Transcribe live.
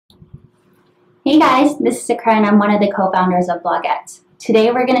Hey guys, this is Sakura and I'm one of the co-founders of Bloguettes.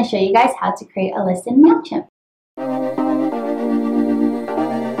 Today we're going to show you guys how to create a list in MailChimp.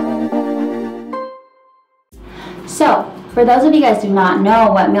 So, for those of you guys who do not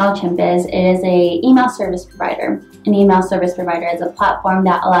know what MailChimp is, it is an email service provider. An email service provider is a platform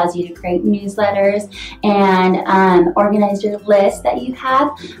that allows you to create newsletters and organize your list that you have.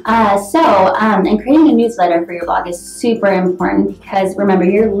 And creating a newsletter for your blog is super important because remember,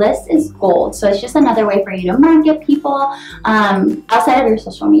 your list is gold. So it's just another way for you to market people outside of your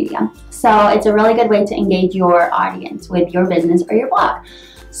social media. So it's a really good way to engage your audience with your business or your blog.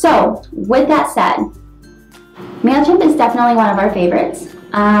 So with that said, MailChimp is definitely one of our favorites.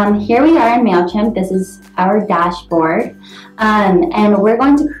 Here we are in MailChimp. This is our dashboard. And we're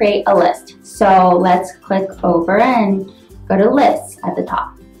going to create a list. So let's click over and go to lists at the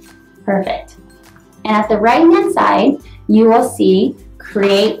top. Perfect. And at the right hand side, you will see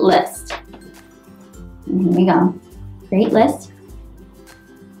create list. And here we go. Create list.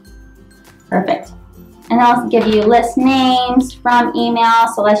 Perfect. And I'll give you list names from email.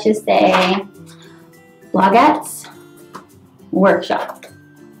 So let's just say Bloguettes workshop.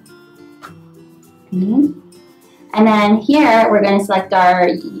 Okay. And then here we're going to select our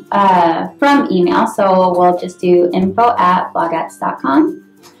from email. So we'll just do info@bloguettes.com.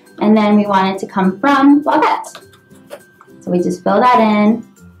 And then we want it to come from Bloguettes. So we just fill that in.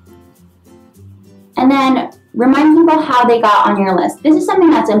 And then remind people how they got on your list. This is something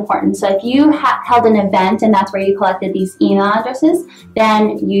that's important. So if you held an event and that's where you collected these email addresses,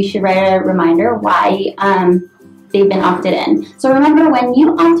 then you should write a reminder why they've been opted in. So remember, when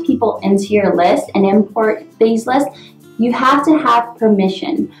you opt people into your list and import these lists, you have to have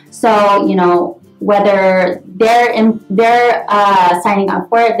permission. So, you know, whether they're signing up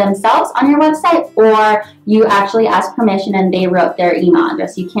for it themselves on your website or you actually ask permission and they wrote their email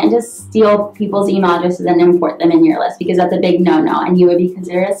address. You can't just steal people's email addresses and import them in your list because that's a big no-no and you would be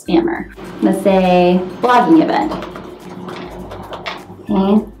considered a scammer. Let's say blogging event.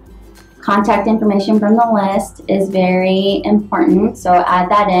 Okay. Contact information from the list is very important. So add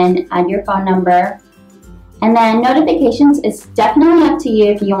that in, add your phone number. And then notifications is definitely up to you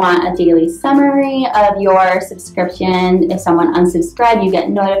if you want a daily summary of your subscription. If someone unsubscribed, you get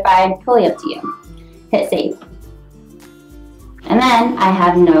notified. Totally up to you. Hit save. And then I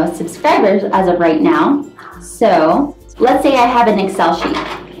have no subscribers as of right now. So let's say I have an Excel sheet,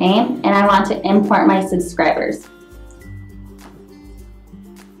 okay? And I want to import my subscribers.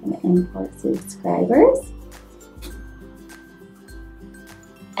 I'm going to import subscribers.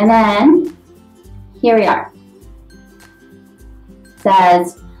 And then here we are. It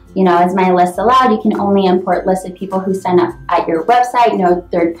says, you know, is my list allowed? You can only import lists of people who sign up at your website, no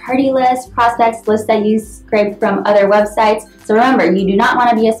third-party lists, prospects, lists that you scraped from other websites. So remember, you do not want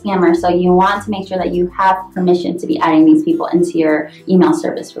to be a scammer, so you want to make sure that you have permission to be adding these people into your email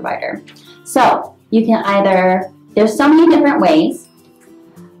service provider. So you can either, there's so many different ways,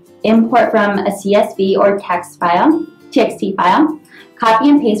 import from a CSV or text file, TXT file, copy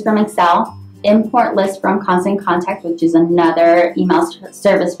and paste from Excel, import list from Constant Contact, which is another email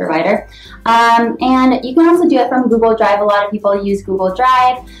service provider. And you can also do it from Google Drive. A lot of people use Google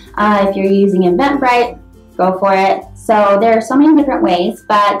Drive. If you're using Eventbrite, go for it. So there are so many different ways,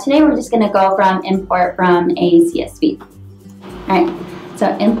 but today we're just going to go from import from a CSV. All right,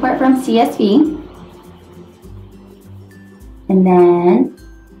 so import from CSV. And then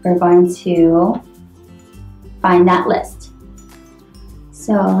we're going to find that list.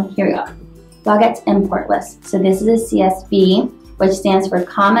 So here we go. Bloguettes import list. So this is a CSV, which stands for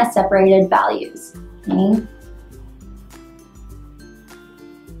comma separated values. Okay.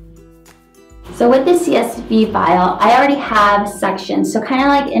 So with the CSV file, I already have sections. So kind of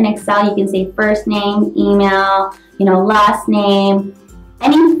like in Excel, you can say first name, email, you know, last name.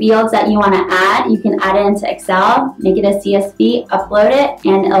 Any fields that you want to add, you can add it into Excel, make it a CSV, upload it,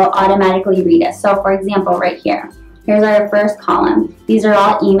 and it'll automatically read it. So for example, right here, here's our first column. These are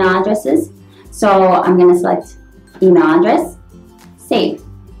all email addresses. So I'm going to select email address, save.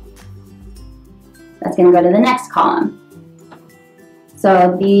 That's going to go to the next column.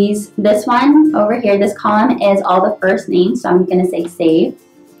 So this one over here, this column is all the first names. So I'm going to say save,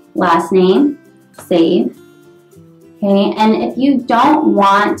 last name, save. Okay, and if you don't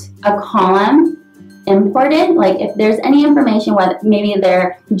want a column imported, like if there's any information, whether maybe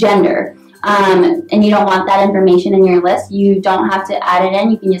their gender, and you don't want that information in your list, you don't have to add it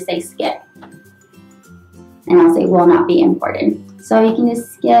in. You can just say skip. And I'll say will not be imported. So you can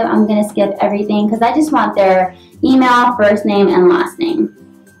just skip, I'm going to skip everything because I just want their email, first name, and last name.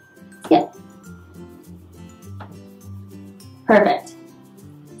 Skip. Perfect.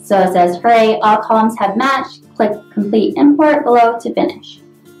 So it says, hooray, all columns have matched. Click complete import below to finish.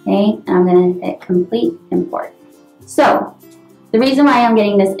 Okay, and I'm going to hit complete import. So the reason why I'm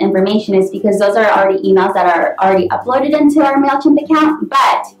getting this information is because those are already emails that are already uploaded into our MailChimp account,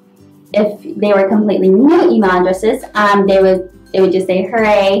 but if they were completely new email addresses, it would just say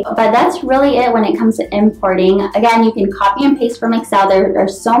hooray. But that's really it when it comes to importing. Again, you can copy and paste from Excel. There are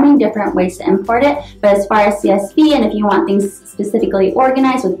so many different ways to import it. But as far as CSV, and if you want things specifically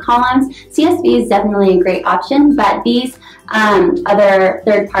organized with columns, CSV is definitely a great option. But these other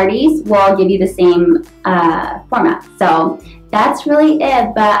third parties will give you the same format. So that's really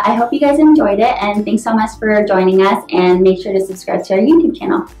it. But I hope you guys enjoyed it. And thanks so much for joining us. And make sure to subscribe to our YouTube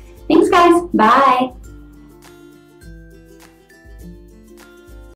channel. Thanks, guys. Bye.